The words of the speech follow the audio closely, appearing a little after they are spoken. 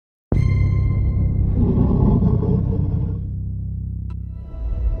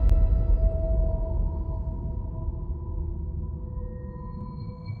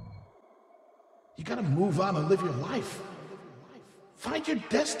move on and live your life. Find your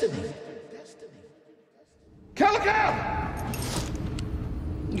destiny. Calico!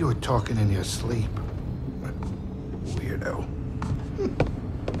 You were talking in your sleep. Weirdo.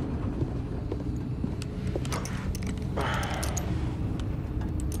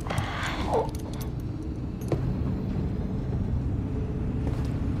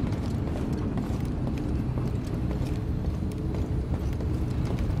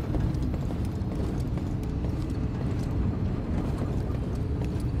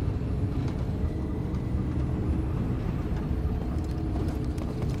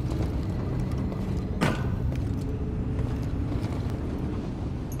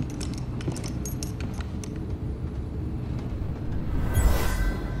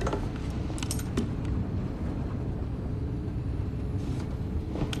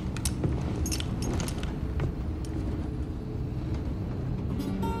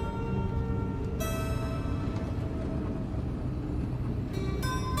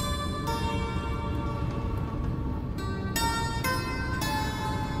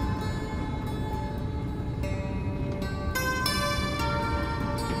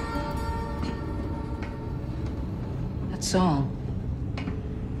 Song.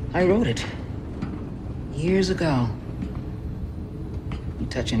 I wrote it years ago. You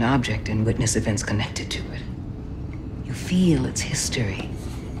touch an object and witness events connected to it. You feel its history.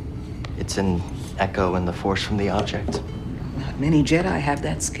 It's an echo in the force from the object. Not many Jedi have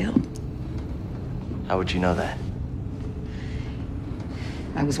that skill. How would you know that?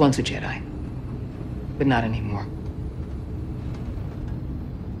 I was once a Jedi, but not anymore.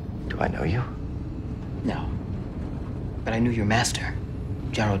 Do I know you? No. But I knew your master,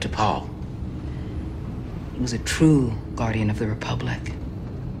 Jaro Tapal. He was a true guardian of the Republic.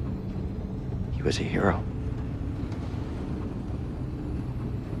 He was a hero.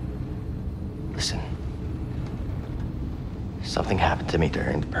 Listen. Something happened to me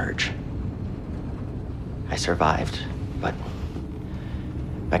during the Purge. I survived, but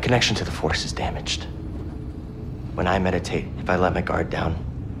my connection to the Force is damaged. When I meditate, if I let my guard down,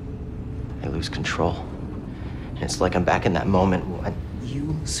 I lose control. It's like I'm back in that moment when...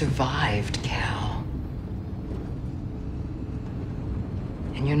 You survived, Cal.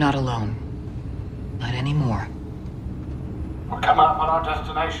 And you're not alone. Not anymore. We're coming up on our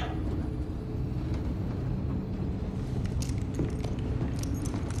destination.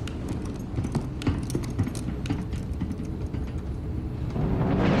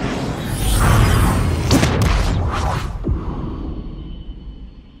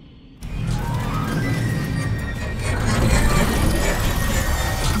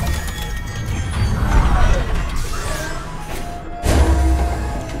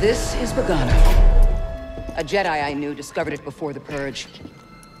 This is Bogano. A Jedi I knew discovered it before the Purge.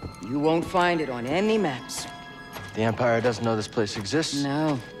 You won't find it on any maps. The Empire doesn't know this place exists.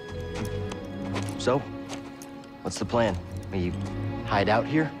 No. So, what's the plan? Will you hide out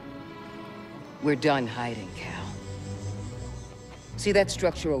here? We're done hiding, Cal. See that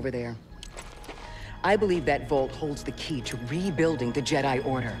structure over there? I believe that vault holds the key to rebuilding the Jedi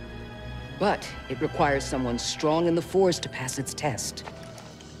Order. But it requires someone strong in the Force to pass its test.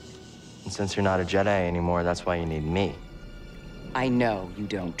 And since you're not a Jedi anymore, that's why you need me. I know you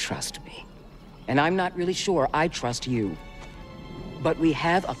don't trust me. And I'm not really sure I trust you. But we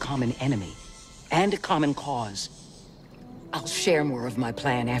have a common enemy. And a common cause. I'll share more of my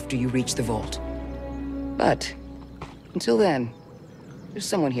plan after you reach the vault. But, until then, there's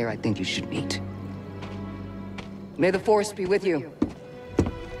someone here I think you should meet. May the Force be with you.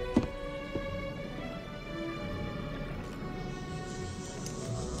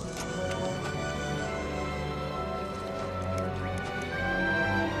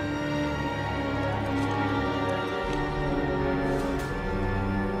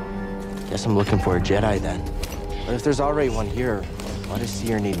 Guess I'm looking for a Jedi then. But if there's already one here, why does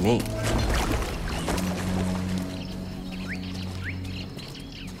Seer need me?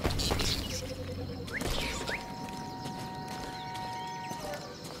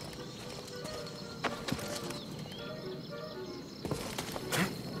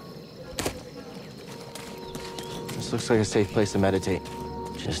 This looks like a safe place to meditate.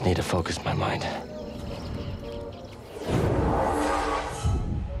 Just need to focus my mind.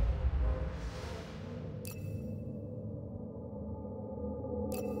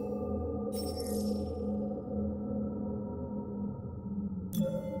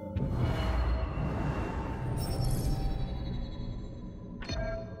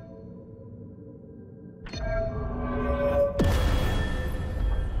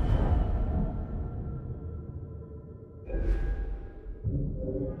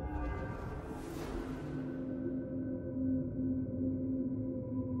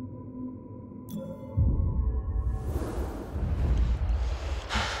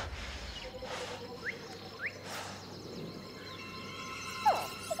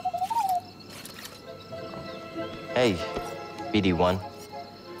 Hey, BD1.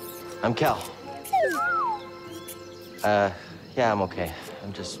 I'm Cal. Yeah, I'm okay.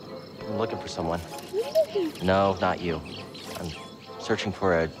 I'm looking for someone. No, not you. I'm searching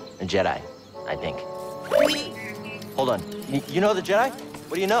for a Jedi, I think. Hold on. You know the Jedi?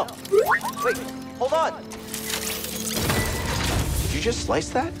 What do you know? Wait, hold on! Did you just slice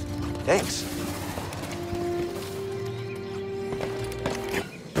that? Thanks.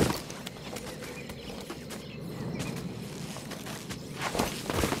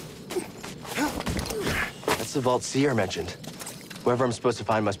 That's the vault Seer mentioned. Whoever I'm supposed to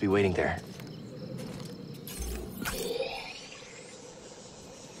find must be waiting there.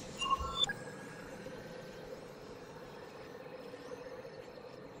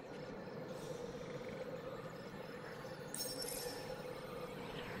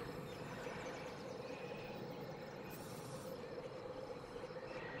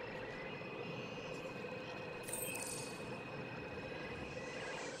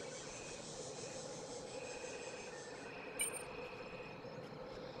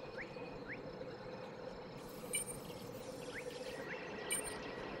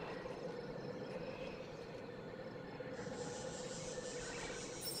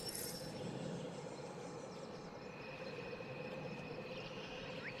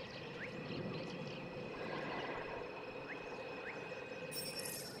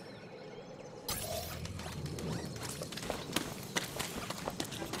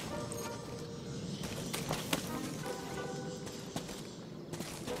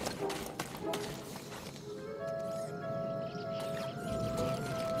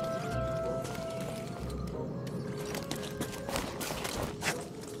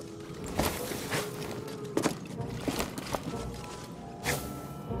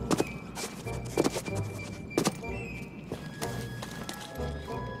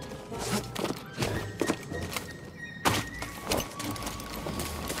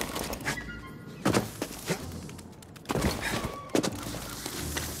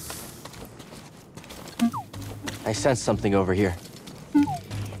 I sense something over here.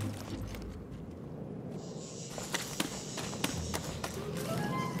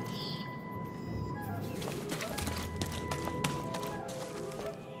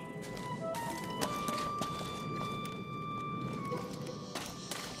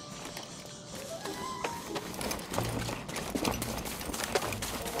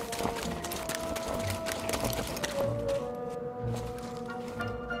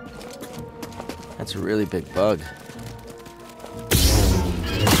 That's a really big bug.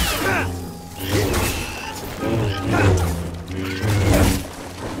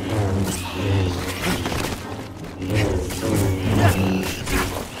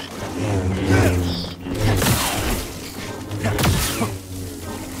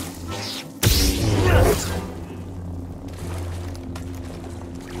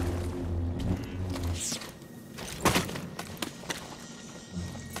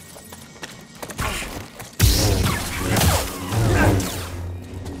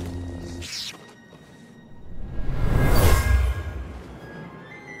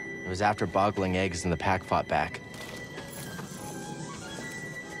 It was after boggling eggs and the pack fought back.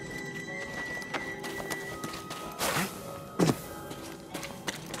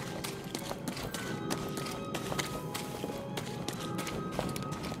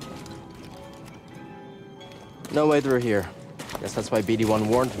 No way through here. Guess that's why BD1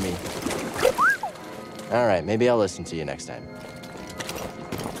 warned me. All right, maybe I'll listen to you next time.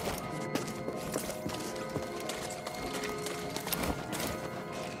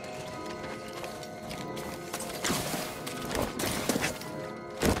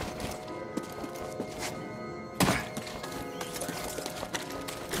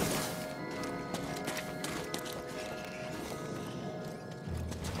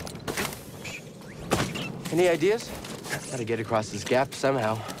 Any ideas? Gotta get across this gap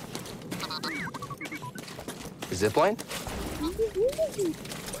somehow. A zipline?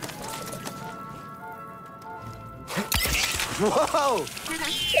 Whoa!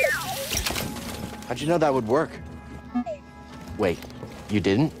 How'd you know that would work? Wait, you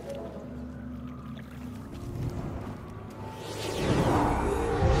didn't?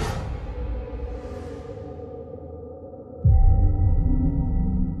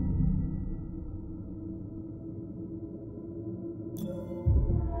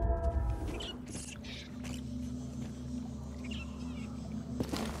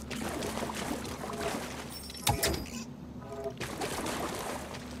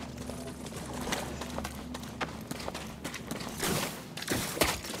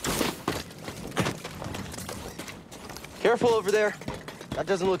 Careful over there. That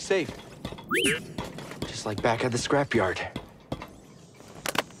doesn't look safe. Just Just like back at the scrapyard.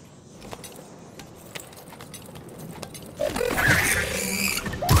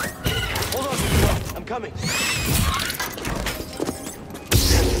 Hold on, I'm coming.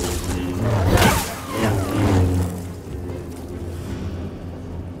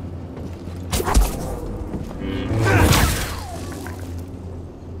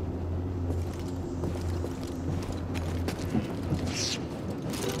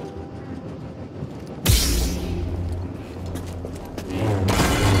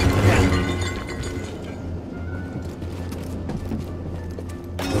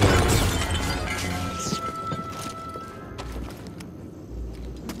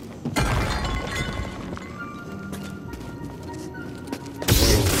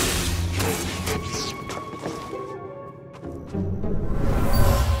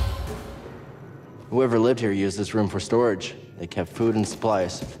 Whoever lived here used this room for storage. They kept food and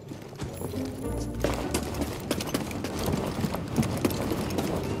supplies.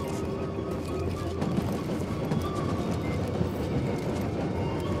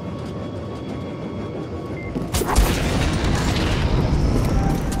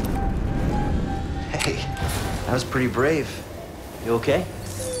 Hey, that was pretty brave. You okay?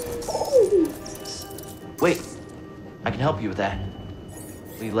 Wait, I can help you with that.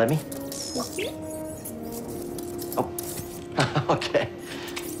 Will you let me? Oh, okay.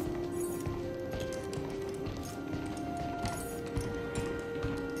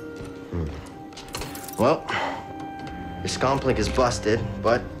 Well, your scomplink is busted,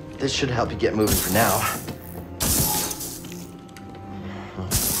 but this should help you get moving for now.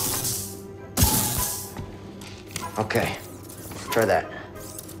 Okay, try that.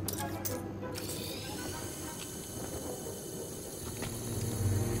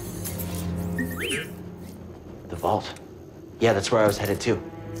 The vault. Yeah, that's where I was headed to.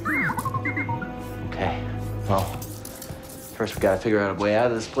 Okay, well, first we gotta figure out a way out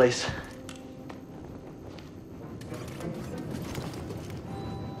of this place.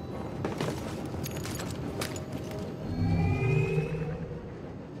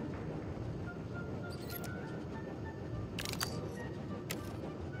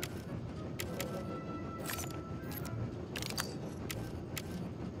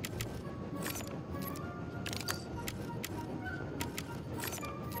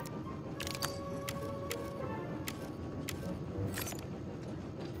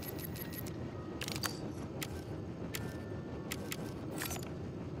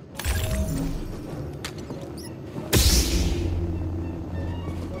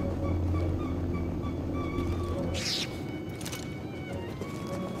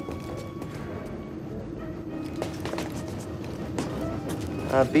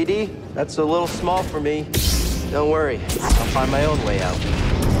 BD, that's a little small for me. Don't worry, I'll find my own way out.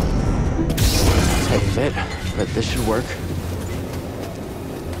 Tight fit, but this should work.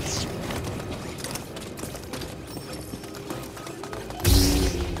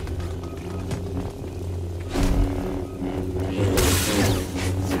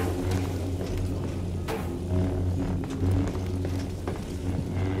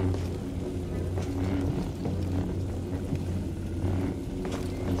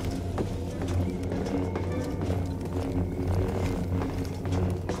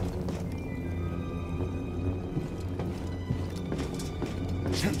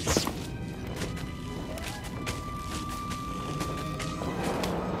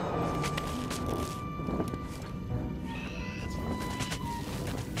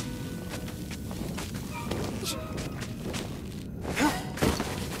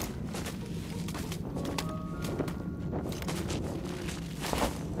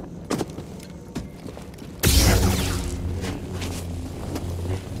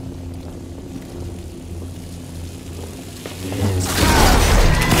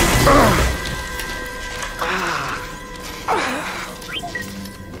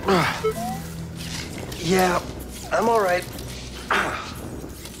 Yeah, I'm all right.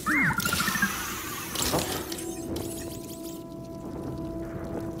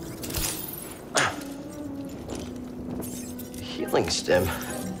 Healing stem.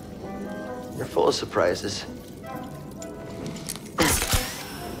 You're full of surprises.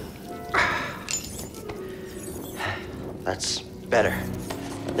 That's better.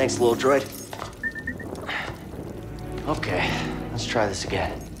 Thanks, little droid. Okay, let's try this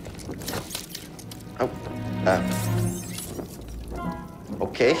again.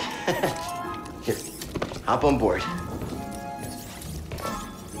 Okay. Here, hop on board.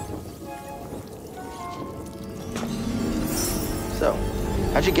 So,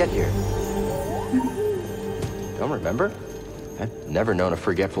 how'd you get here? Don't remember? I've never known a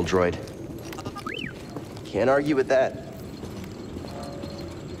forgetful droid. Can't argue with that.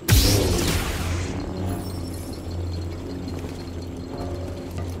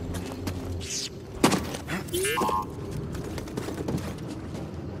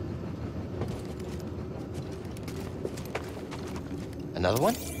 Another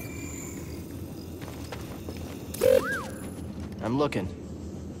one? I'm looking.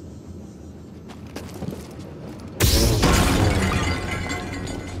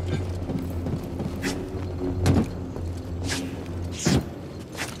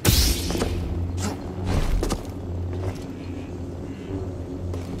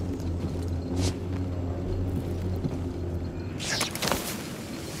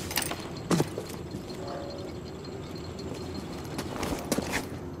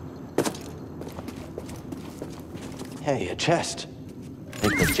 Hey, a chest.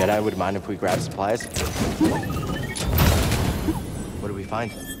 Think the Jedi would mind if we grab supplies? What do we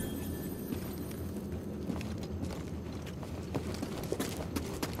find?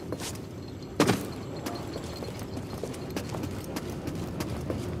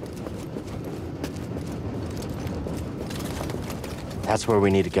 That's where we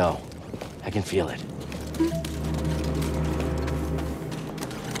need to go. I can feel it.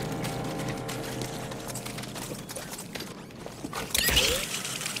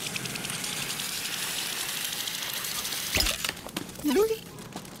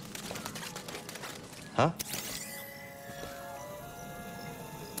 Huh?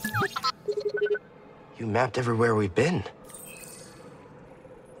 You mapped everywhere we've been.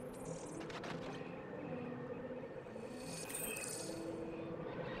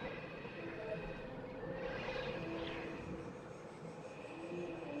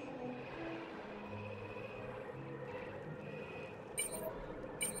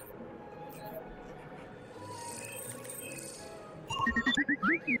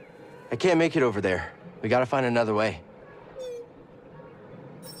 I can't make it over there. We gotta find another way.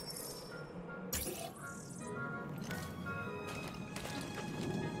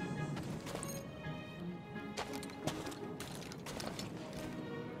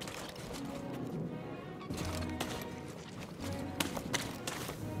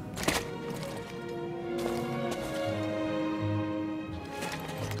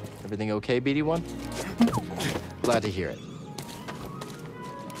 Everything okay, BD1? Glad to hear it.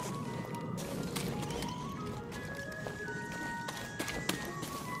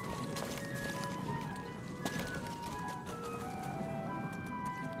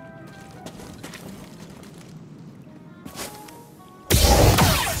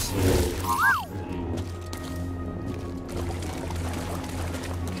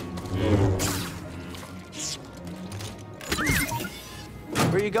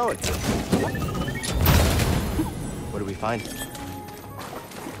 Where are you going? What do we find?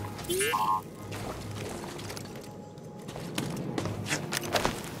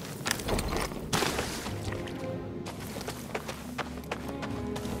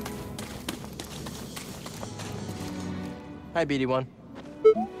 Hi, BD1.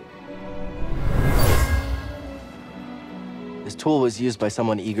 This tool was used by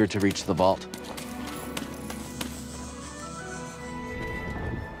someone eager to reach the vault.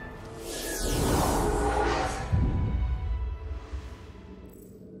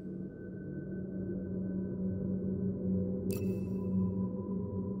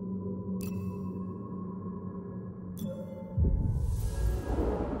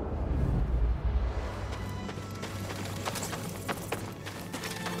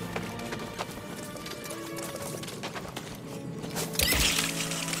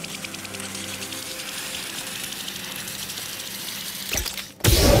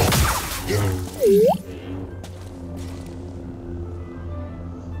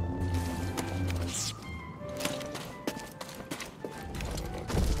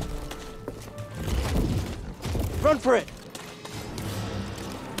 Run for it!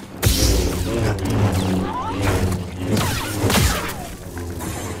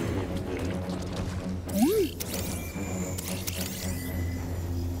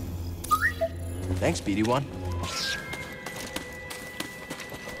 Thanks, BD1.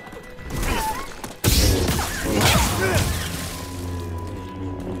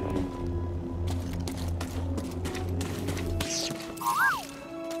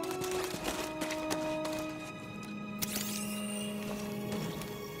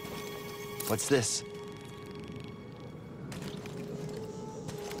 What's this?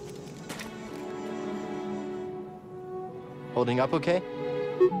 Holding up okay?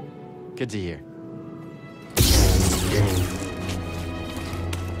 Good to hear.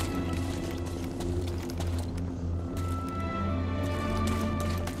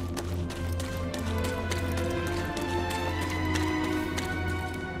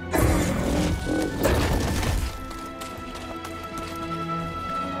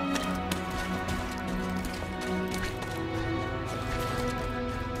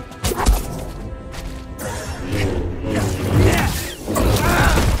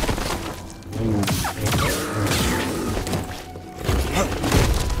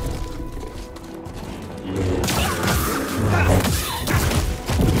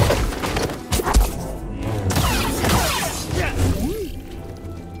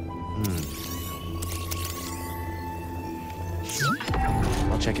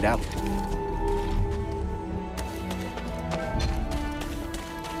 I'll check it out.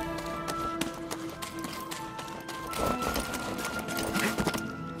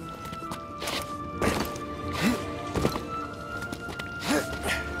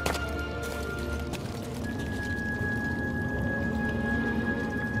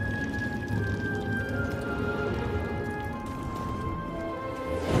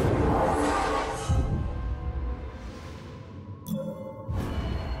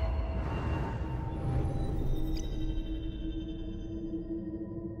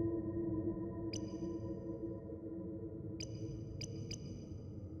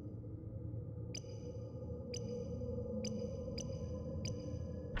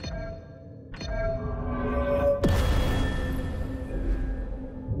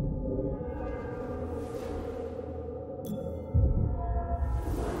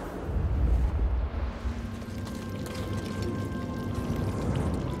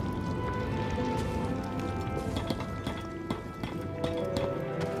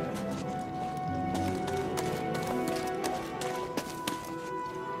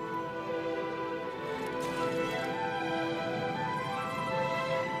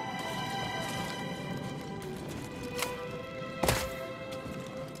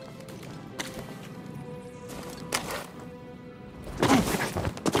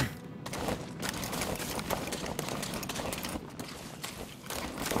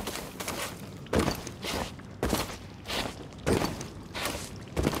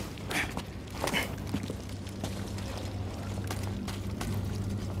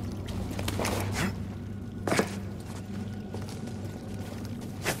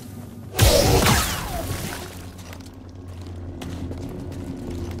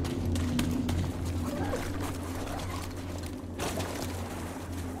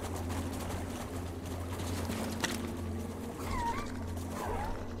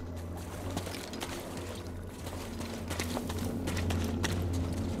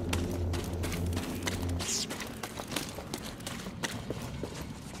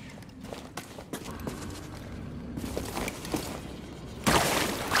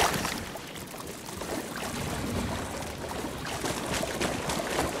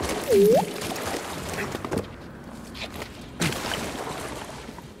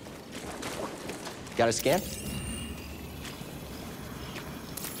 Got a scan?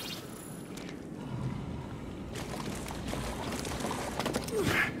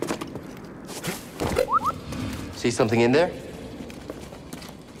 See something in there?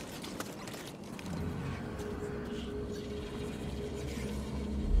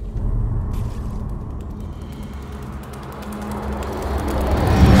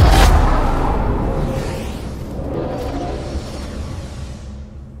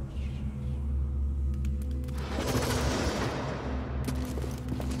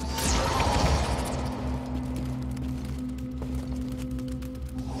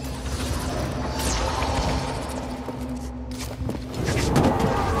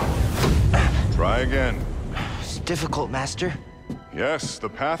 Try again. It's difficult, Master. Yes, the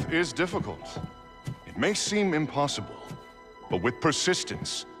path is difficult. It may seem impossible, but with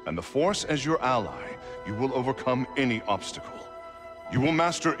persistence and the Force as your ally, you will overcome any obstacle. You will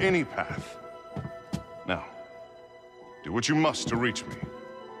master any path. Now, do what you must to reach me.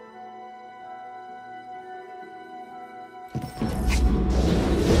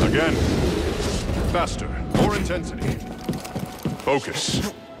 Again. Faster. More intensity.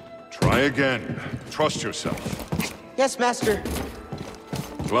 Focus. Try again. Trust yourself. Yes, Master.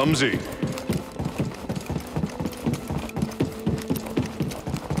 Clumsy.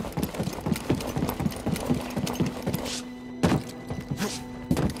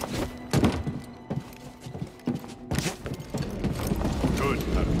 Good,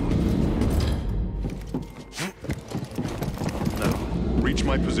 Padawan. Now, reach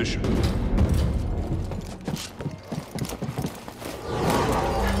my position.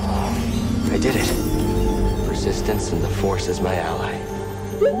 I did it. Persistence and the Force is my ally.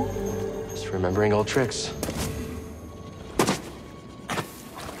 Just remembering old tricks.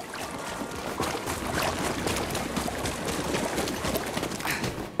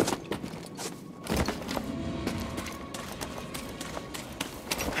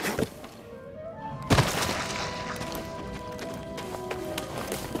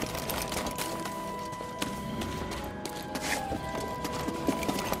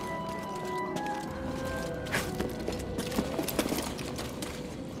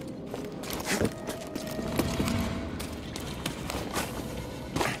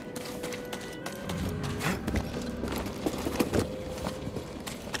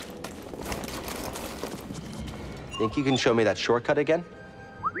 Think you can show me that shortcut again?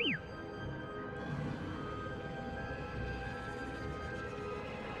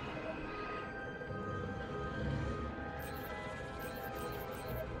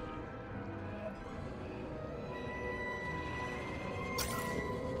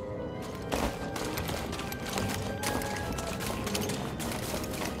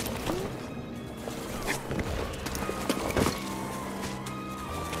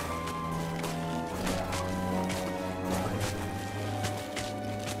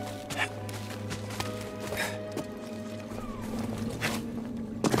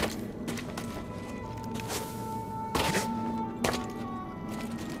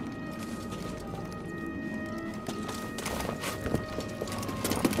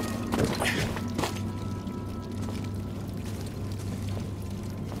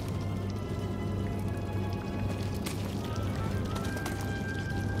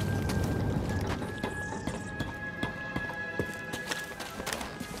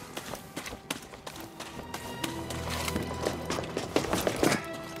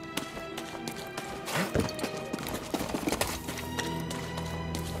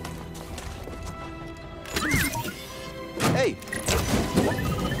 Hey!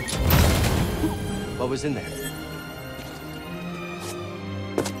 What was in there?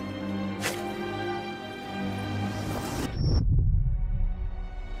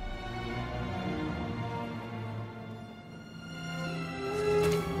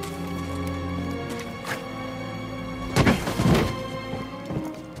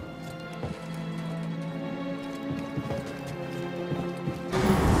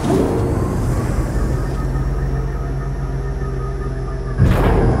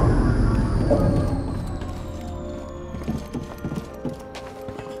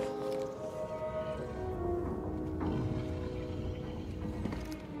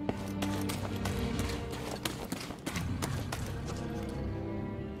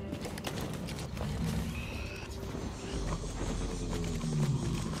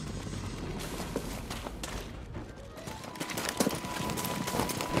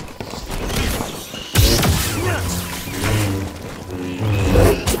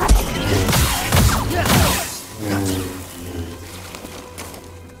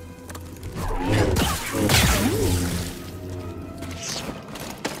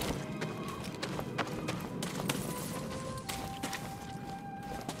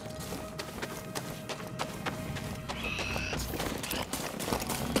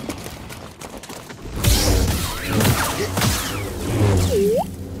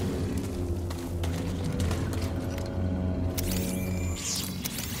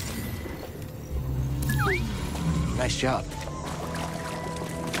 Nice job.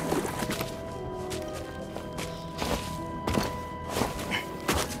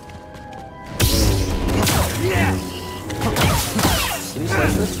 Can you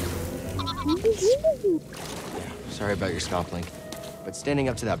slice this? Sorry about your scalp link, but standing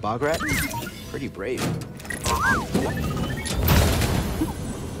up to that bog rat, pretty brave.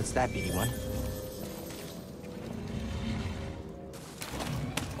 What's that, BD1?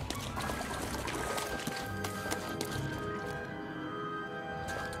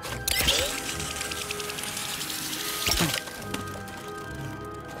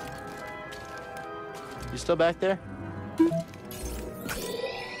 You still back there?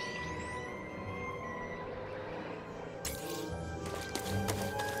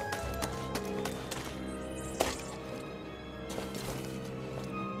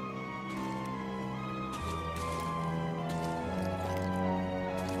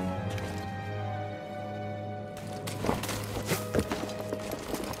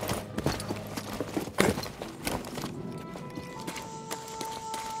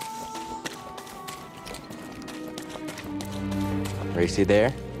 Racy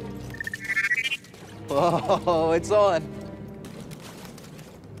there? Oh, it's on.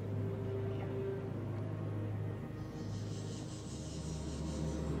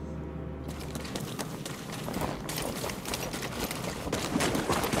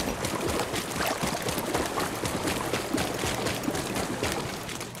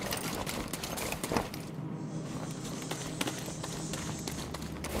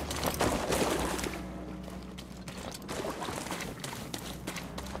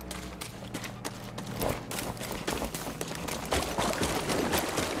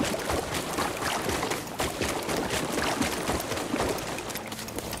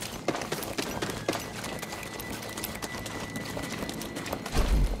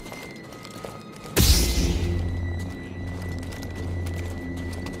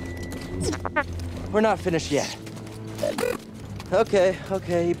 We're not finished yet. Okay,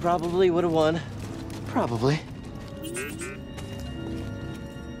 he probably would have won. Probably.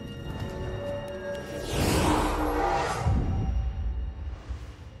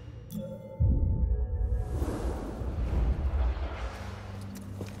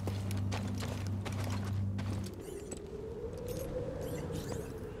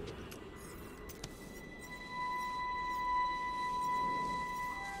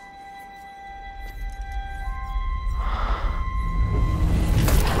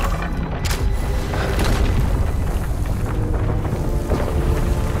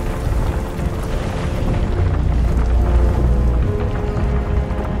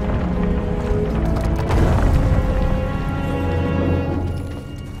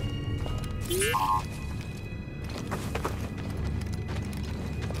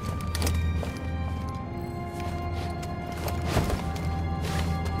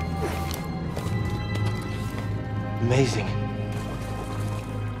 Amazing.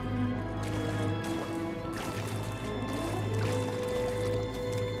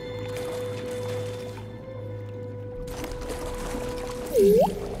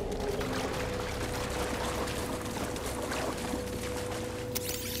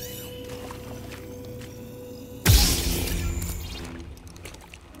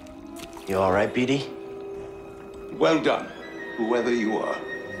 You all right, BD? Well done, whoever you are.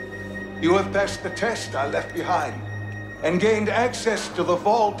 You have passed the test I left behind and gained access to the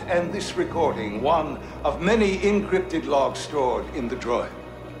vault and this recording, one of many encrypted logs stored in the droid.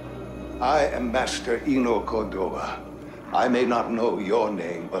 I am Master Eno Cordova. I may not know your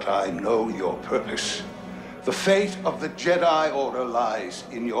name, but I know your purpose. The fate of the Jedi Order lies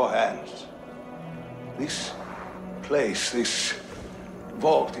in your hands. This place, this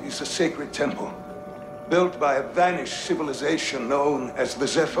vault, is a sacred temple, built by a vanished civilization known as the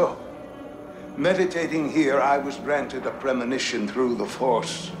Zepho. Meditating here, I was granted a premonition through the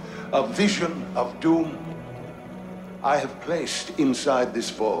Force, a vision of doom. I have placed inside this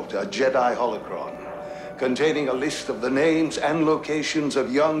vault a Jedi holocron containing a list of the names and locations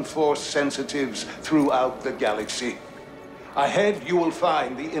of young Force sensitives throughout the galaxy. Ahead, you will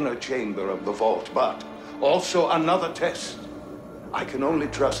find the inner chamber of the vault, but also another test. I can only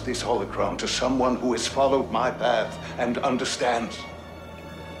trust this holocron to someone who has followed my path and understands.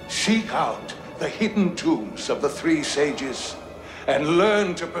 Seek out the hidden tombs of the three sages and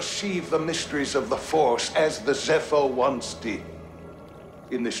learn to perceive the mysteries of the Force as the Zepho once did.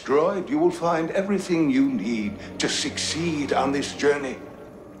 In this droid, you will find everything you need to succeed on this journey.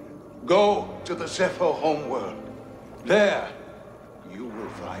 Go to the Zepho homeworld. There, you will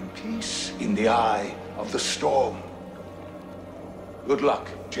find peace in the eye of the storm. Good luck,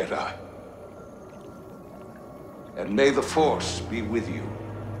 Jedi. And may the Force be with you.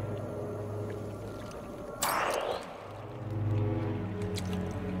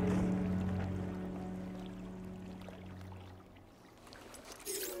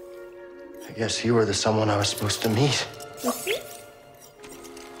 I guess you were the someone I was supposed to meet.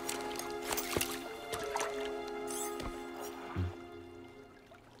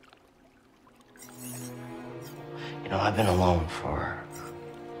 You know, I've been alone for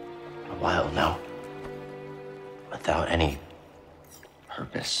a while now. Without any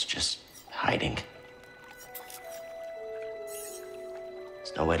purpose, just hiding.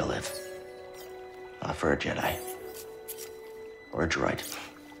 There's no way to live. Not for a Jedi. Or a droid.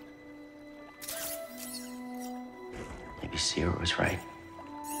 Maybe Seer was right.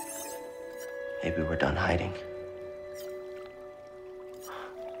 Maybe we're done hiding.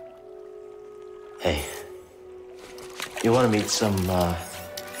 Hey, you want to meet some,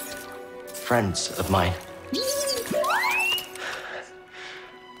 friends of mine?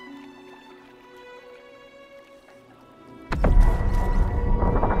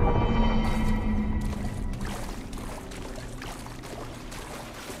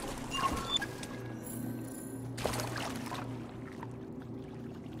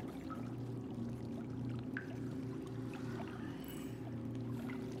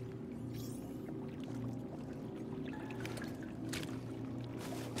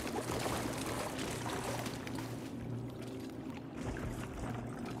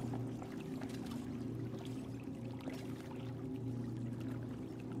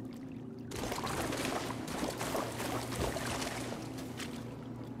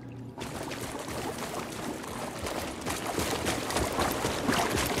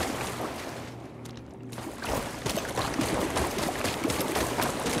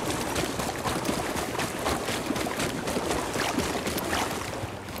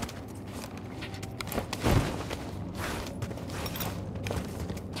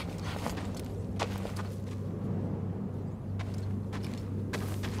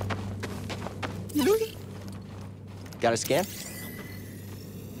 Got a scan?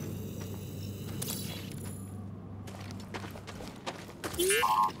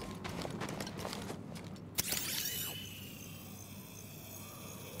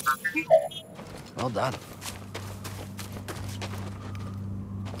 Well done.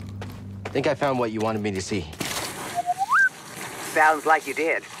 Think I found what you wanted me to see. Sounds like you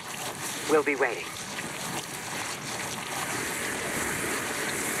did. We'll be waiting.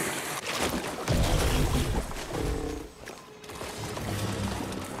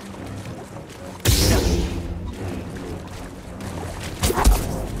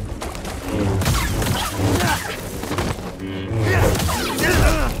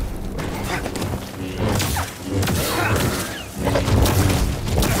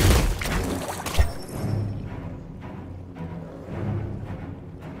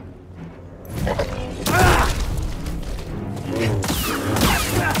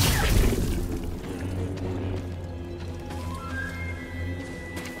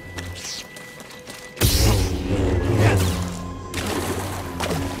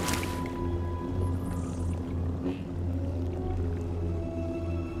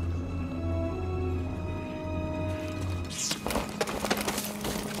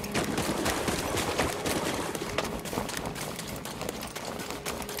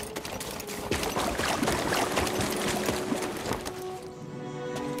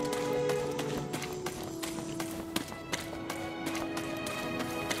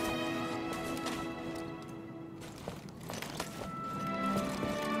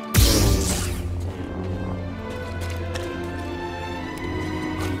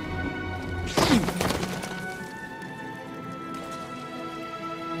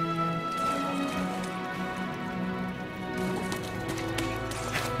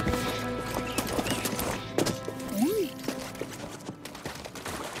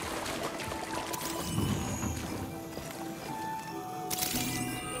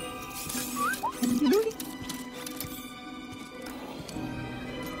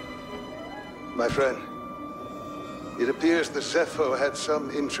 My friend, it appears the Zepho had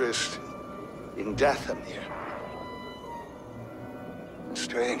some interest in Dathomir.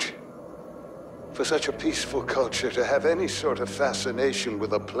 Strange. For such a peaceful culture to have any sort of fascination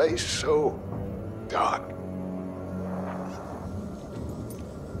with a place so dark.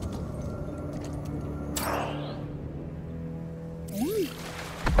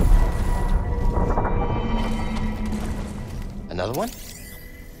 Another one?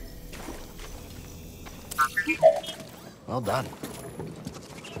 Well done.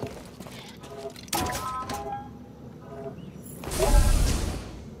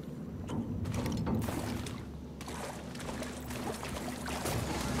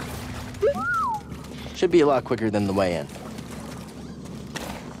 Should be a lot quicker than the way in.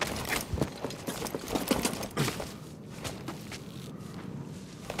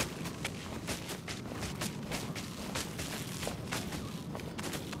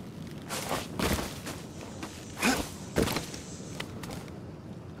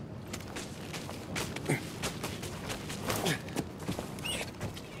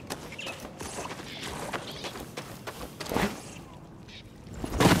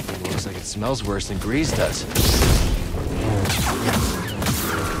 Smells worse than grease does.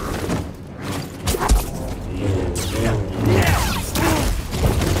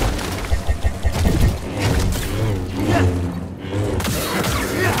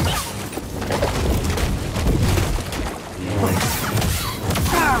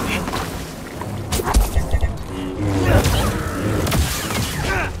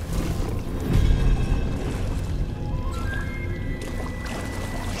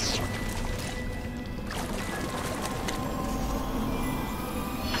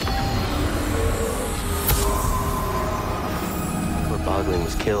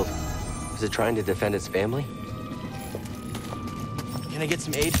 Was killed. Was it trying to defend its family? Can I get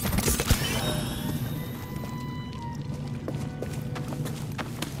some aid?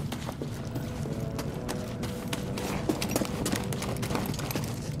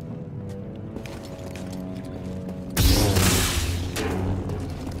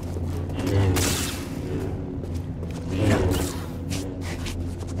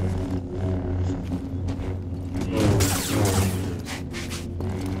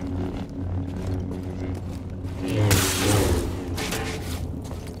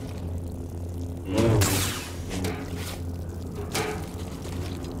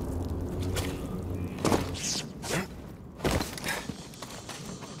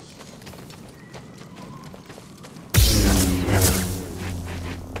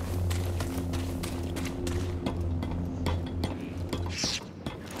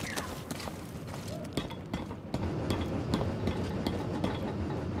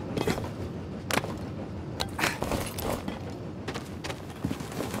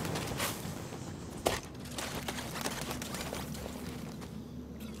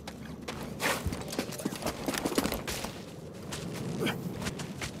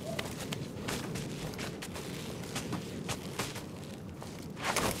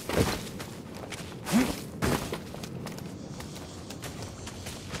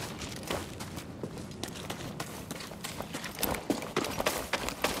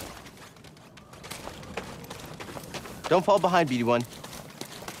 Don't fall behind, BD1.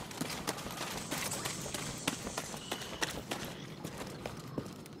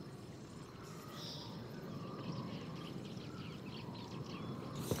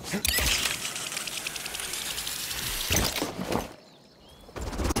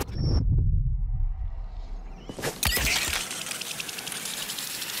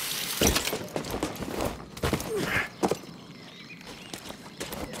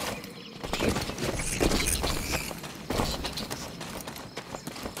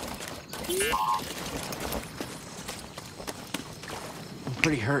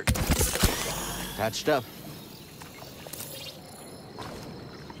 Pretty hurt. Patched up.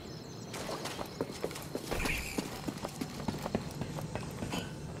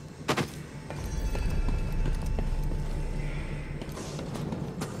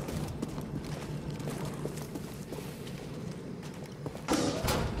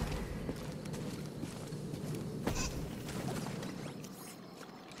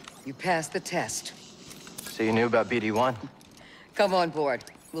 You passed the test. So you knew about BD1? Come on board.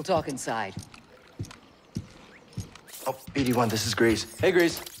 We'll talk inside. Oh, BD1, this is Grease. Hey,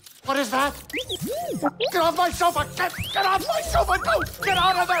 Grease. What is that? Get off my sofa! Get off my sofa! No! Get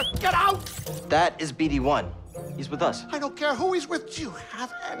out of there! Get out! That is BD1. He's with us. I don't care who he's with. Do you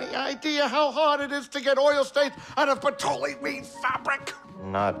have any idea how hard it is to get oil stains out of petroleum fabric?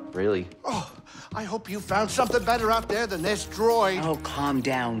 Not really. Oh, I hope you found something better out there than this droid. Oh, calm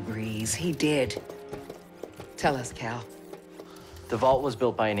down, Grease. He did. Tell us, Cal. The vault was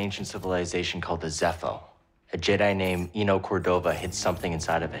built by an ancient civilization called the Zepho. A Jedi named Eno Cordova hid something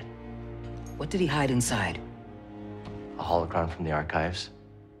inside of it. What did he hide inside? A holocron from the archives.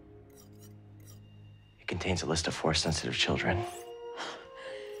 It contains a list of Force-sensitive children.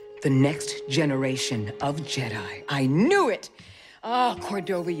 The next generation of Jedi. I knew it! Ah,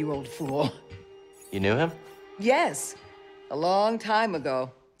 Cordova, you old fool. You knew him? Yes, a long time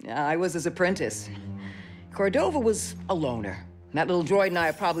ago. I was his apprentice. Cordova was a loner. That little droid and I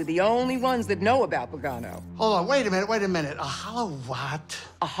are probably the only ones that know about Bogano. Hold on, wait a minute. A hollow what?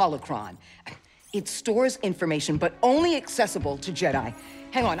 A holocron. It stores information, but only accessible to Jedi.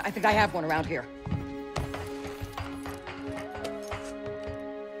 Hang on, I think I have one around here.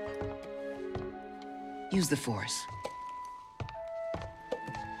 Use the Force.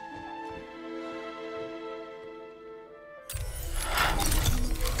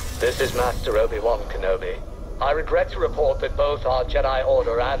 This is Master Obi-Wan Kenobi. I regret to report that both our Jedi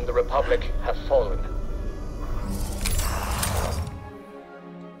Order and the Republic have fallen.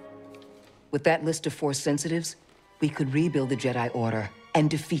 With that list of Force sensitives, we could rebuild the Jedi Order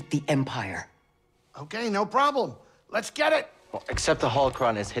and defeat the Empire. Okay, no problem. Let's get it. Well, except the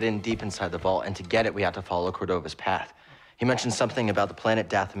holocron is hidden deep inside the vault, and to get it, we have to follow Cordova's path. He mentioned something about the planet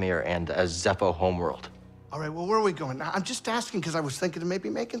Dathomir and a Zepho homeworld. All right, well, where are we going? Now, I'm just asking because I was thinking of maybe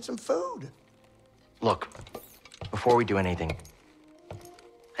making some food. Look, before we do anything,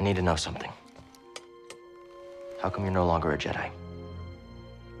 I need to know something. How come you're no longer a Jedi?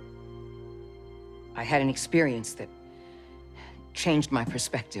 I had an experience that changed my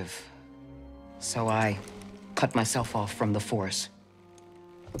perspective. So I cut myself off from the Force.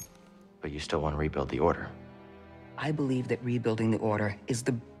 But you still want to rebuild the Order. I believe that rebuilding the Order is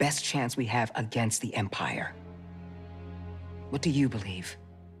the best chance we have against the Empire. What do you believe?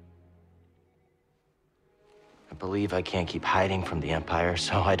 I believe I can't keep hiding from the Empire,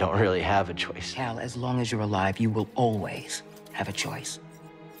 so I don't really have a choice. Cal, as long as you're alive, you will always have a choice.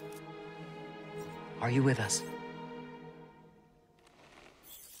 Are you with us?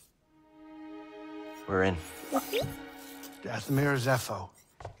 We're in. Dathomir or Zepho,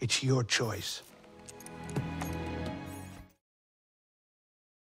 it's your choice.